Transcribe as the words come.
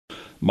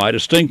My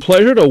distinct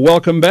pleasure to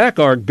welcome back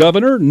our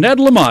governor, Ned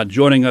Lamont,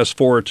 joining us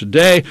for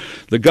today.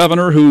 The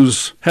governor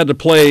who's had to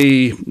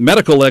play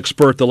medical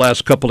expert the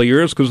last couple of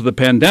years because of the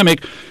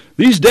pandemic.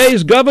 These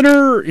days,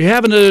 Governor, you're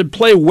having to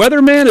play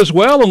weatherman as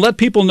well and let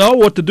people know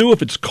what to do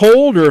if it's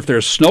cold or if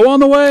there's snow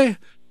on the way?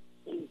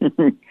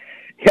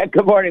 Yeah,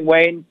 good morning,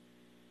 Wayne.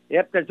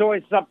 Yep, there's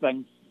always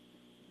something.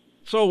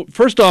 So,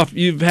 first off,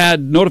 you've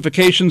had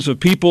notifications of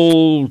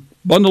people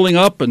bundling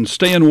up and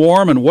staying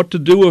warm and what to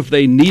do if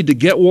they need to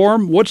get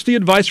warm. What's the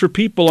advice for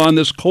people on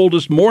this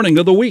coldest morning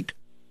of the week?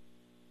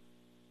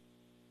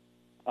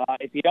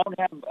 If you don't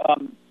have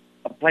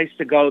a place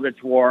to go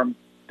that's warm,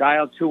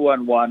 dial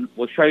 211.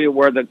 We'll show you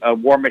where the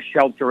warmest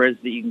shelter is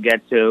that you can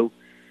get to.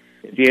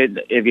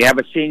 If you have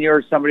a senior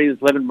or somebody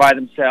who's living by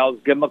themselves,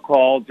 give them a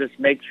call. Just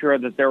make sure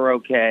that they're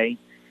okay.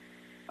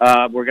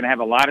 We're going to have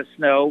a lot of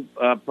snow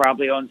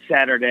probably on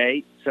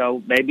Saturday,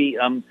 so maybe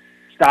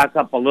stock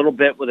up a little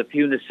bit with a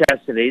few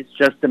necessities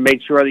just to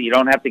make sure that you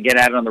don't have to get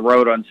out on the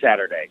road on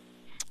Saturday.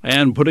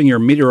 And putting your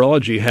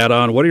meteorology hat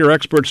on, what are your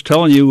experts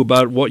telling you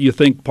about what you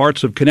think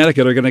parts of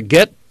Connecticut are going to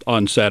get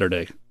on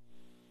Saturday?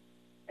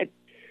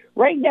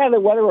 Right now,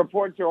 the weather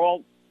reports are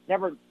all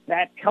never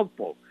that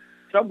helpful.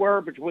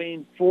 Somewhere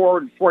between 4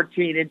 and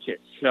 14 inches,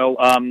 so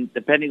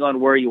depending on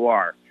where you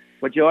are.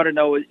 What you ought to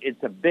know is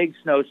it's a big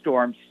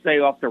snowstorm. Stay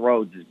off the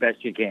roads as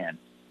best you can.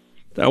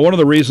 Now, one of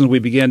the reasons we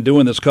began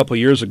doing this a couple of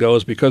years ago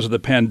is because of the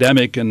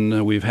pandemic,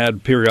 and we've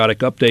had periodic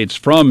updates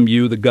from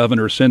you, the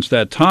governor, since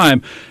that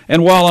time.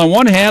 And while on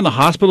one hand, the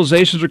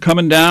hospitalizations are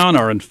coming down,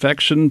 our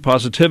infection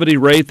positivity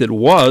rate that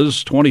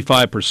was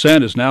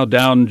 25% is now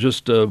down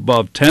just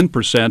above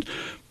 10%.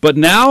 But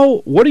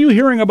now, what are you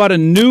hearing about a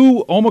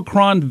new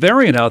Omicron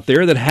variant out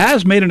there that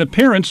has made an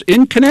appearance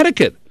in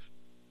Connecticut?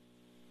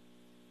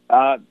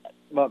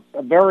 Well,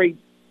 a very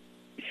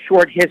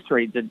short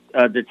history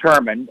to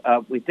determine.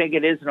 We think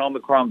it is an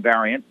Omicron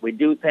variant. We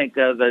do think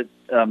the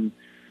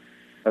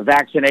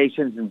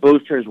vaccinations and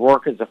boosters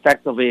work as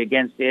effectively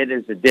against it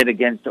as it did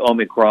against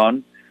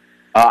Omicron.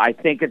 I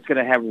think it's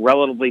going to have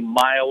relatively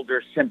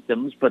milder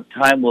symptoms, but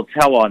time will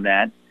tell on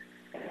that.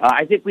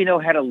 I think we know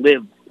how to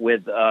live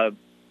with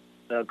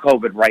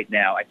COVID right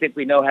now. I think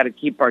we know how to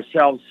keep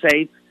ourselves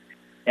safe,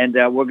 and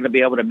we're going to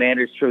be able to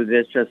manage through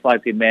this just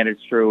like we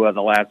managed through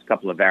the last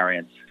couple of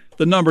variants.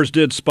 The numbers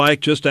did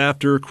spike just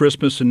after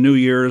Christmas and New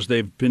Year's.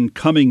 They've been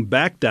coming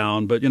back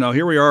down, but,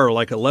 here we are,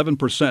 like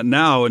 11%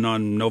 now, and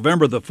on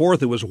November the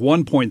 4th, it was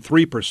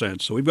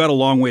 1.3%, so we've got a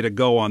long way to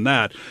go on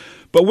that.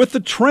 But with the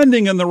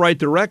trending in the right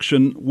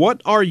direction,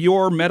 what are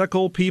your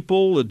medical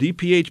people, the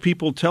DPH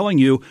people telling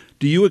you?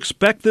 Do you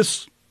expect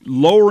this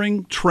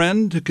lowering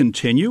trend to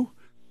continue?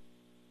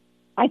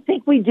 I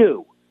think we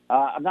do.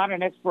 I'm not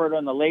an expert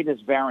on the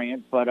latest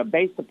variant, but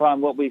based upon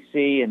what we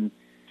see in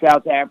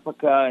South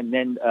Africa and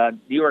then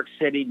New York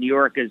City, New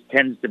York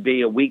tends to be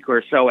a week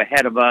or so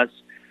ahead of us.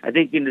 I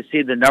think you're going to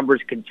see the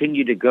numbers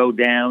continue to go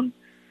down,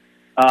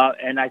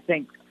 and I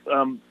think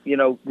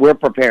we're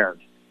prepared.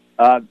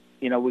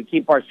 We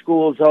keep our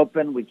schools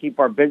open, we keep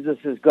our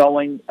businesses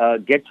going.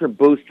 Get your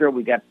booster.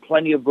 We got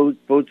plenty of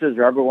boosters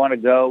wherever you want to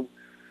go.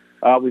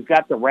 We've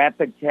got the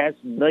rapid test.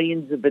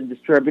 Millions have been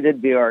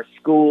distributed via our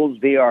schools,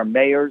 via our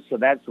mayors, so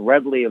that's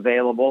readily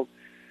available.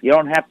 You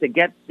don't have to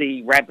get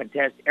the rapid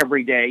test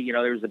every day.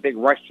 There's a big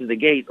rush to the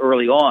gate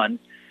early on.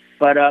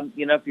 But,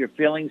 if you're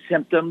feeling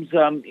symptoms,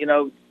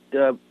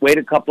 wait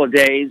a couple of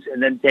days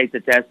and then take the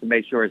test to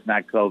make sure it's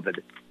not COVID.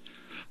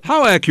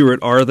 How accurate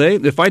are they?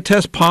 If I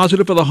test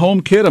positive for the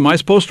home kit, am I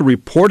supposed to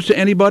report it to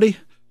anybody?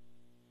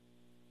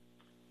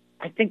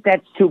 I think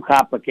that's too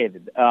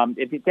complicated.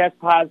 If you test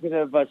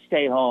positive,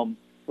 stay home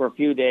for a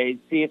few days.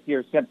 See if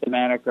you're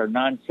symptomatic or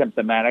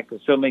non-symptomatic.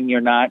 Assuming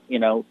you're not,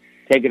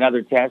 take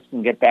another test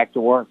and get back to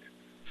work.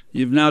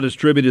 You've now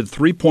distributed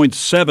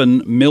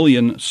 3.7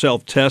 million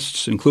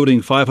self-tests,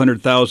 including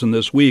 500,000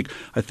 this week.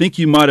 I think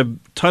you might have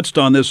touched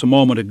on this a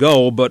moment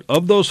ago, but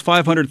of those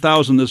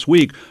 500,000 this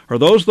week, are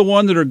those the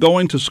ones that are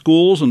going to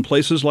schools and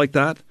places like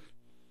that?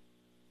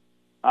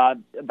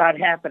 About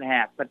half and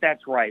half, but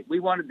that's right. We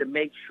wanted to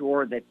make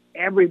sure that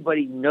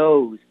everybody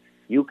knows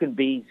you can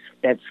be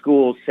at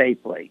school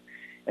safely.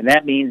 And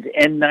that means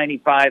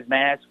N95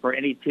 masks for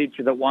any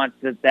teacher that wants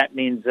it. That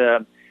means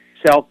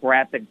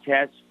self-rapid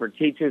tests for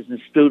teachers and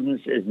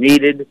students is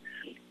needed.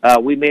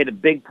 We made a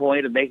big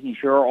point of making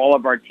sure all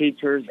of our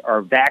teachers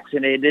are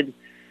vaccinated,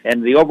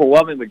 and the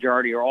overwhelming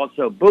majority are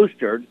also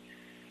boosted,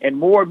 and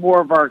more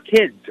of our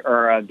kids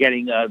are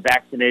getting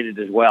vaccinated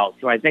as well.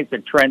 So I think the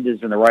trend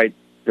is in the right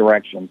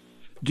direction.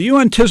 Do you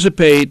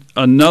anticipate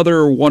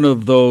another one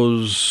of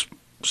those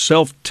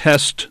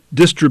self-test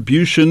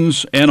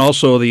distributions and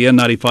also the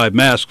N95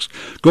 masks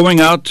going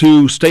out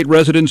to state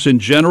residents in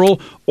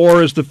general,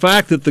 or is the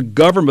fact that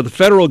the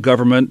federal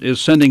government is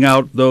sending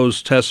out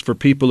those tests for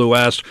people who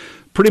ask,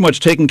 pretty much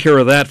taking care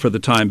of that for the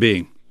time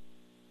being?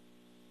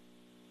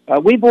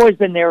 We've always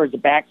been there as a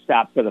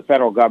backstop for the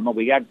federal government.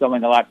 We got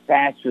going a lot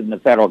faster than the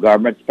federal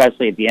government,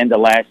 especially at the end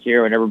of last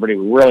year when everybody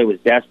really was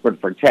desperate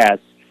for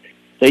tests.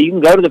 So you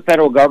can go to the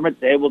federal government;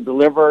 they will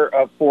deliver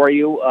for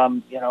you,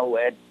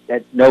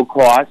 at no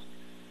cost.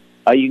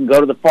 You can go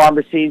to the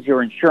pharmacies.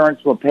 Your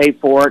insurance will pay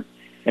for it.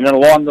 And then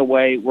along the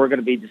way, we're going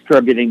to be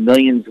distributing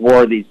millions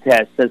more of these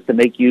tests just to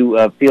make you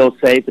feel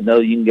safe and know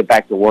you can get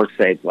back to work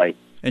safely.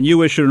 And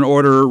you issued an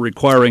order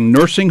requiring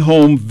nursing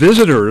home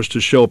visitors to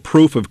show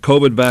proof of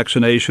COVID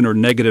vaccination or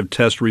negative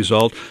test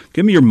result.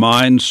 Give me your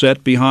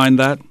mindset behind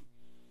that.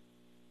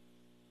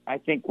 I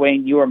think,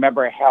 Wayne, you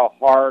remember how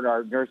hard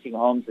our nursing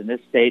homes in this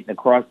state and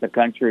across the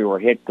country were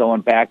hit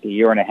going back a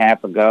year and a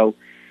half ago.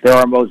 They're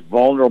our most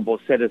vulnerable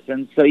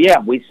citizens. So, yeah,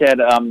 we said,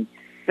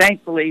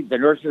 thankfully, the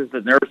nurses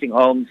at the nursing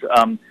homes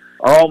are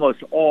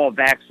almost all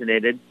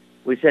vaccinated.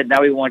 We said,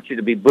 now we want you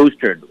to be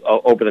boosted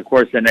over the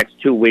course of the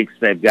next 2 weeks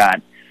they've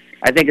got.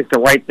 I think it's the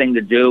right thing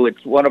to do.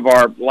 It's one of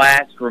our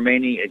last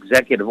remaining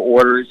executive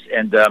orders,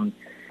 and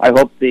I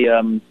hope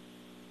the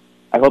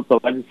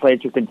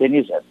legislature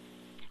continues it.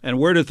 And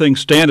where do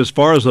things stand as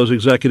far as those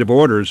executive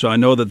orders? I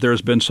know that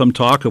there's been some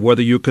talk of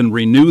whether you can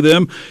renew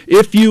them.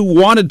 If you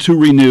wanted to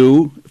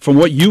renew, from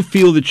what you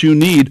feel that you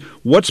need,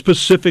 what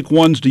specific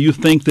ones do you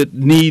think that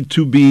need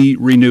to be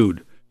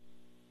renewed?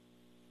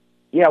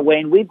 Yeah,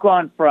 Wayne, we've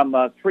gone from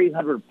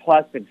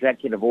 300-plus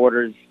executive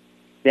orders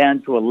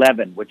down to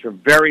 11, which are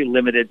very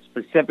limited,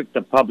 specific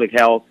to public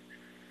health,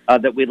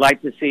 that we'd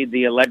like to see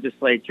the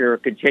legislature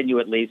continue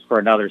at least for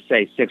another,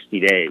 say,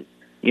 60 days.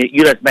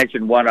 You just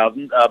mentioned one of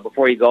them.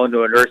 Before you go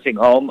into a nursing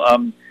home,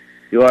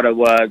 you ought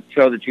to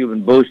show that you've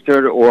been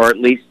boosted or at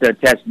least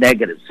test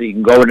negative so you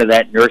can go into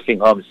that nursing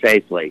home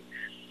safely.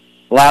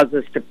 Allows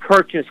us to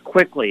purchase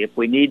quickly if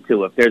we need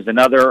to. If there's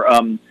another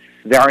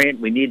variant,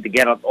 we need to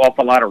get an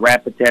awful lot of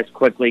rapid tests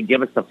quickly.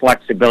 Give us the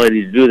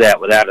flexibility to do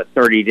that without a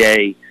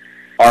 30-day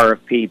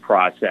RFP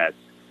process.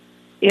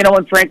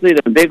 And frankly,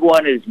 the big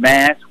one is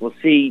masks. We'll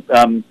see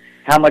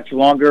how much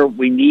longer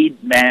we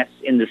need masks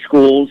in the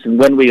schools and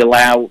when we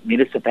allow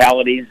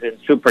municipalities and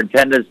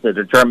superintendents to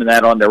determine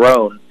that on their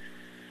own.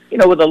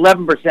 With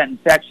 11%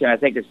 infection, I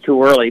think it's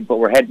too early, but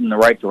we're heading in the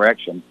right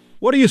direction.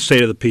 What do you say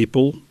to the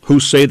people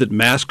who say that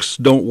masks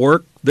don't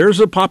work?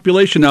 There's a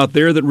population out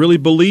there that really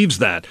believes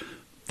that.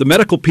 The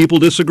medical people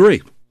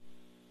disagree.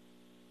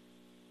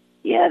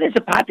 Yeah, there's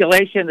a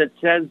population that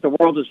says the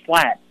world is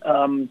flat.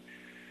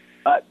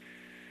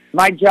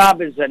 My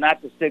job is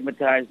not to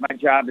stigmatize. My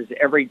job is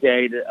every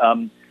day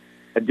to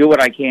do what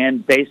I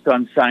can based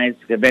on science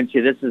to convince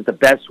you this is the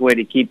best way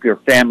to keep your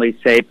family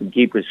safe and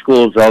keep your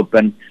schools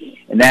open.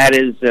 And that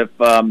is if,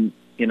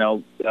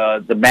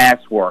 the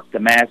masks work. The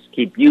masks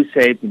keep you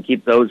safe and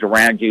keep those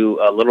around you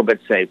a little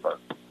bit safer.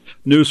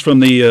 News from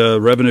the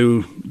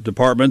Revenue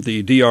Department,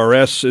 the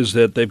DRS, is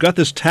that they've got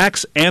this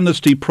tax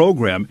amnesty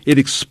program. It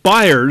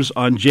expires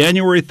on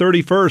January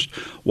 31st.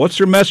 What's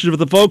your message for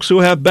the folks who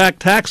have back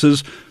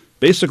taxes?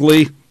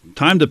 Basically,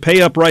 time to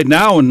pay up right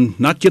now and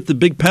not get the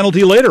big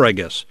penalty later, I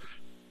guess.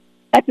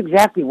 That's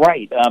exactly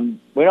right.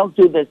 We don't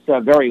do this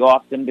very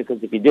often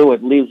because if you do,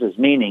 it loses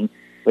meaning.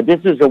 But this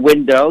is a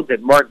window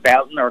that Mark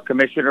Boughton, our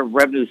Commissioner of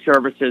Revenue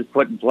Services,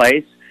 put in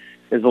place.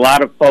 There's a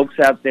lot of folks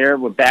out there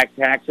with back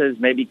taxes,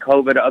 maybe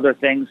COVID, other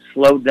things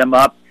slowed them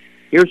up.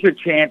 Here's your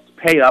chance to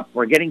pay up.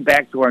 We're getting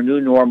back to our new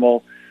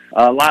normal,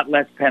 a lot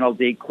less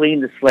penalty,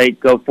 clean the slate,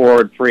 go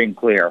forward free and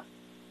clear.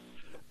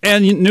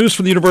 And news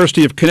from the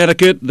University of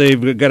Connecticut,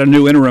 they've got a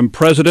new interim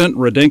president,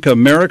 Radenka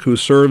Merrick, who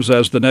serves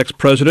as the next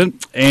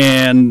president,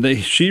 and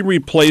she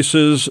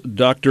replaces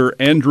Dr.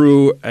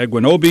 Andrew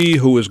Agwanobi,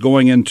 who is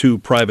going into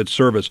private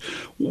service.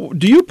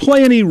 Do you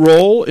play any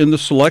role in the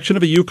selection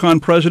of a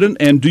UConn president,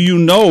 and do you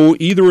know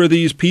either of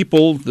these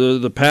people,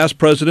 the past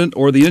president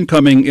or the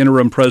incoming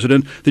interim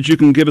president, that you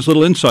can give us a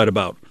little insight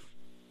about?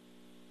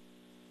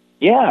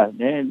 Yeah,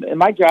 and in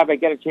my job, I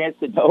get a chance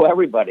to know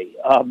everybody,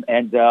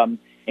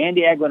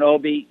 Andy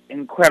Agwanobi,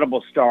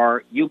 incredible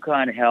star,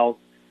 UConn Health,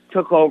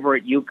 took over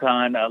at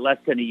UConn less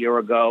than a year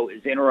ago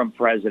as interim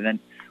president,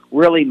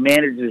 really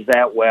manages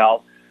that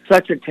well.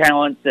 Such a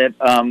talent that,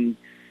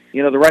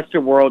 the rest of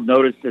the world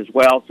noticed as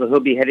well. So he'll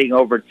be heading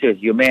over to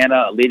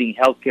Humana, a leading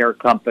healthcare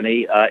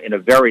company, in a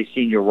very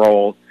senior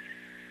role.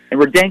 And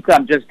Radenka,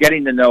 I'm just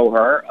getting to know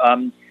her.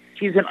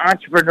 She's an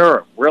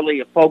entrepreneur, really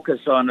a focus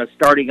on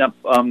starting up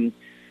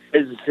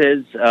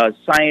businesses,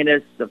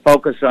 scientists, the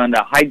focus on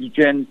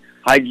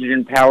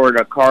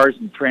hydrogen-powered cars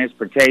and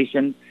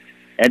transportation.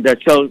 And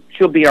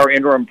she'll be our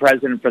interim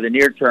president for the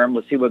near term.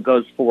 We'll see what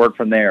goes forward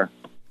from there.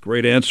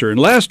 Great answer. And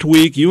last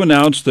week, you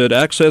announced that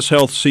Access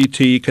Health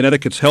CT,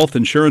 Connecticut's health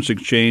insurance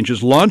exchange,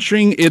 is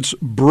launching its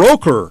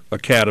Broker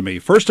Academy,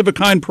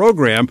 first-of-a-kind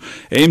program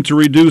aimed to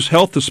reduce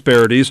health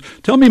disparities.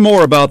 Tell me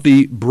more about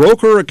the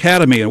Broker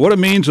Academy and what it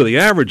means to the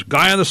average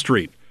guy on the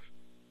street.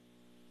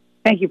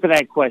 Thank you for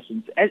that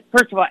question.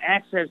 First of all,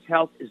 Access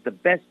Health is the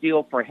best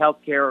deal for health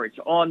care. It's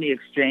on the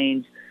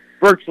exchange,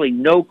 virtually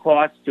no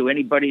cost to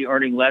anybody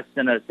earning less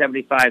than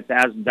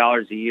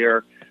 $75,000 a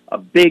year, a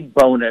big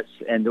bonus,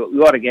 and we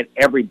ought to get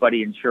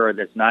everybody insured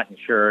that's not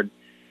insured.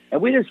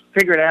 And we just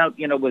figured out,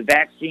 with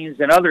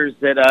vaccines and others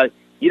that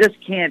you just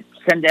can't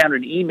send down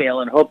an email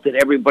and hope that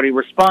everybody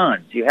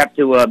responds. You have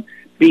to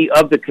be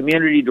of the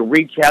community to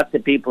reach out to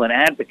people and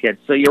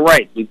advocates. So you're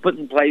right. We put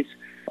in place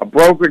a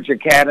brokerage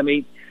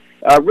academy.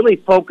 really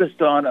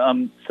focused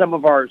on some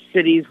of our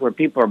cities where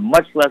people are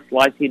much less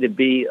likely to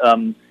be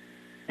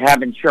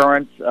have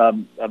insurance,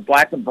 a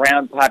black and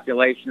brown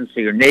population, so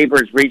your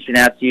neighbors reaching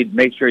out to you to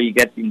make sure you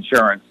get the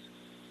insurance.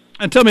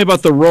 And tell me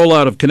about the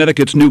rollout of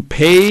Connecticut's new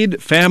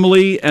paid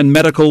family and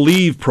medical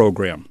leave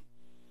program.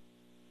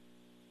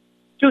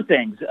 Two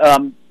things.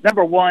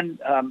 Number one,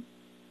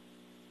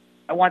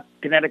 I want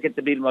Connecticut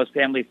to be the most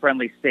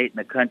family-friendly state in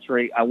the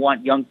country. I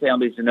want young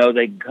families to know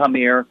they can come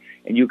here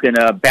and you can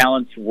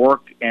balance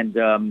work and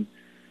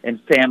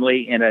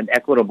family in an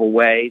equitable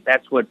way.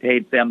 That's what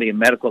paid family and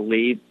medical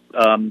leave.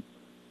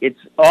 It's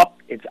up.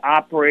 It's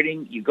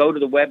operating. You go to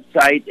the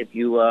website if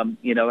you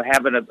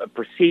have a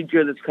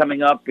procedure that's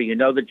coming up, or you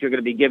know that you're going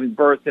to be giving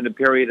birth in a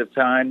period of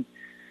time.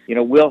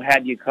 We'll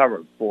have you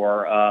covered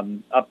for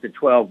up to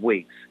 12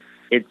 weeks.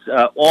 It's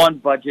on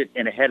budget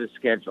and ahead of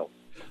schedule.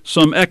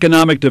 Some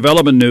economic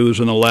development news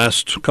in the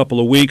last couple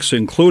of weeks,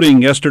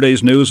 including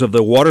yesterday's news of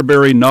the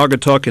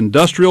Waterbury-Naugatuck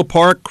Industrial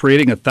Park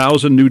creating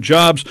 1,000 new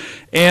jobs,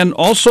 and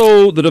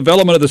also the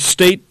development of the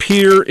State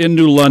Pier in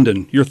New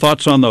London. Your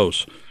thoughts on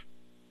those?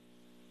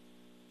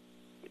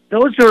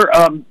 Those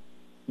are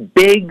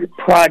big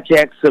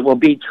projects that will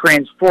be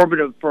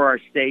transformative for our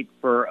state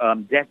for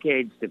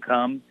decades to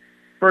come.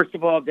 First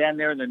of all, down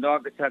there in the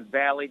Naugatuck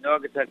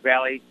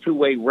Valley,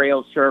 two-way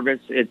rail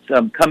service. It's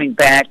coming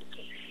back.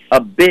 A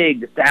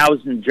big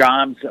 1,000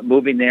 jobs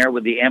moving there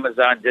with the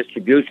Amazon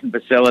distribution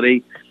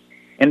facility.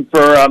 And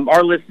for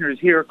our listeners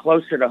here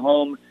closer to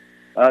home,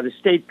 the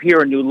State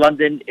Pier in New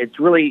London, it's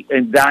really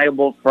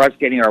invaluable for us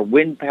getting our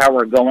wind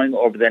power going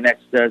over the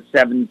next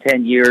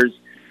 7-10 years.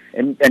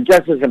 And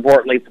just as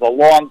importantly, for the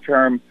long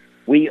term,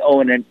 we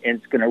own it, and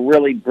it's going to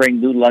really bring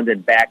New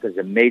London back as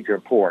a major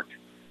port.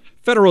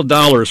 Federal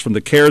dollars from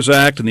the CARES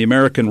Act and the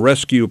American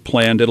Rescue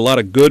Plan did a lot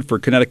of good for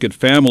Connecticut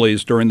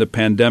families during the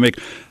pandemic.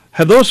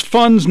 Have those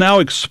funds now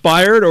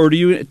expired, or do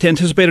you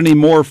anticipate any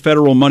more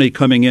federal money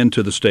coming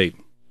into the state?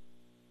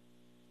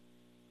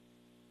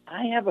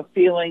 I have a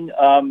feeling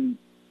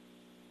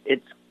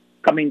it's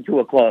coming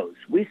to a close.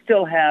 We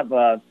still have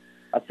a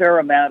fair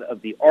amount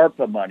of the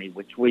ARPA money,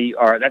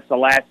 that's the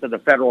last of the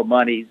federal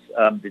monies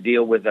to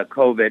deal with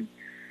COVID.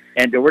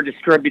 And we're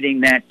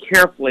distributing that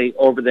carefully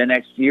over the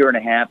next year and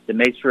a half to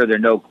make sure there are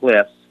no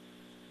cliffs.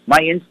 My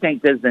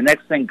instinct is the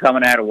next thing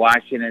coming out of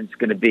Washington is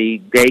going to be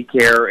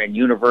daycare and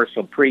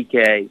universal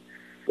pre-K,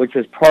 which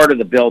was part of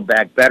the Build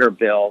Back Better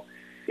bill.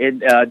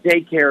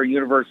 Daycare and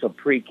universal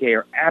pre-K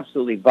are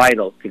absolutely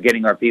vital to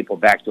getting our people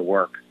back to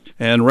work.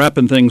 And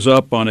wrapping things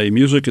up on a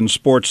music and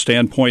sports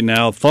standpoint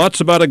now,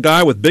 thoughts about a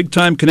guy with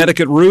big-time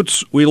Connecticut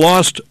roots. We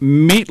lost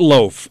Meat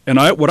Loaf. And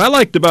what I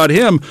liked about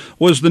him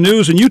was the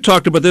news, and you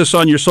talked about this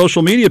on your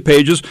social media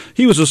pages.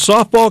 He was a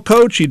softball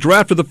coach. He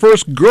drafted the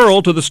first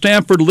girl to the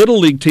Stanford Little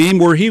League team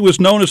where he was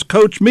known as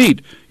Coach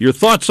Meat. Your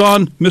thoughts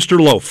on Mr.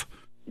 Loaf?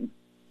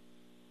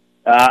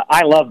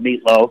 I love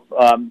Meat Loaf.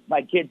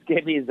 My kids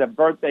gave me as a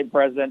birthday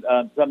present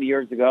some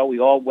years ago. We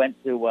all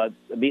went to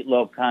a Meat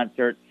Loaf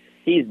concert.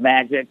 He's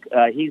magic.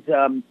 He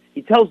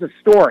tells a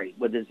story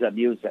with his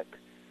music,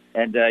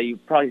 and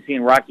you've probably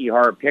seen Rocky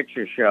Horror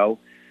Picture Show.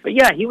 But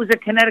yeah, he was a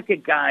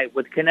Connecticut guy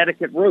with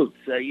Connecticut roots.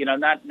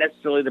 Not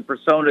necessarily the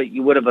persona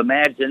you would have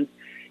imagined.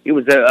 He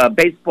was a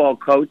baseball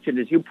coach, and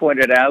as you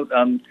pointed out,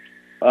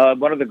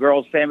 one of the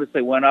girls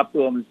famously went up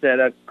to him and said,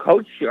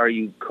 "Coach, are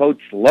you Coach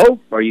Loaf?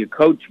 Are you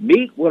Coach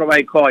Meat? What do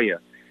I call you?"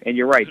 And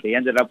you're right; they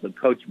ended up with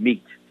Coach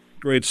Meat.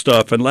 Great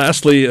stuff. And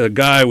lastly, a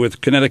guy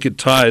with Connecticut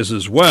ties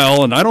as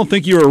well. And I don't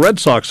think you're a Red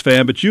Sox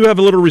fan, but you have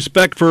a little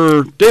respect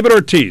for David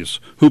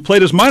Ortiz, who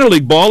played his minor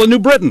league ball in New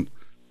Britain.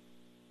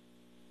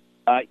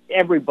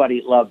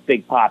 Everybody loved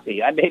Big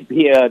Papi. I may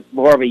be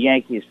more of a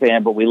Yankees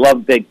fan, but we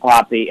loved Big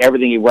Papi,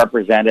 everything he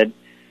represented.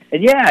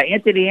 And yeah,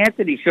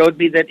 Anthony showed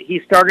me that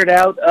he started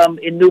out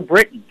in New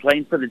Britain,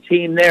 playing for the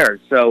team there.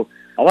 So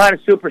a lot of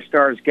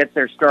superstars get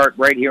their start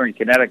right here in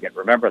Connecticut.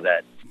 Remember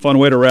that. Fun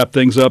way to wrap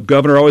things up.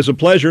 Governor, always a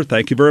pleasure.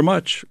 Thank you very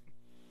much.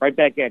 Right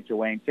back at you,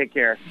 Wayne. Take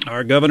care.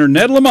 Our Governor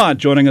Ned Lamont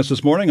joining us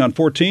this morning on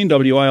 14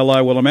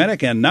 WILI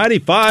Willimantic and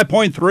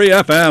 95.3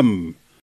 FM.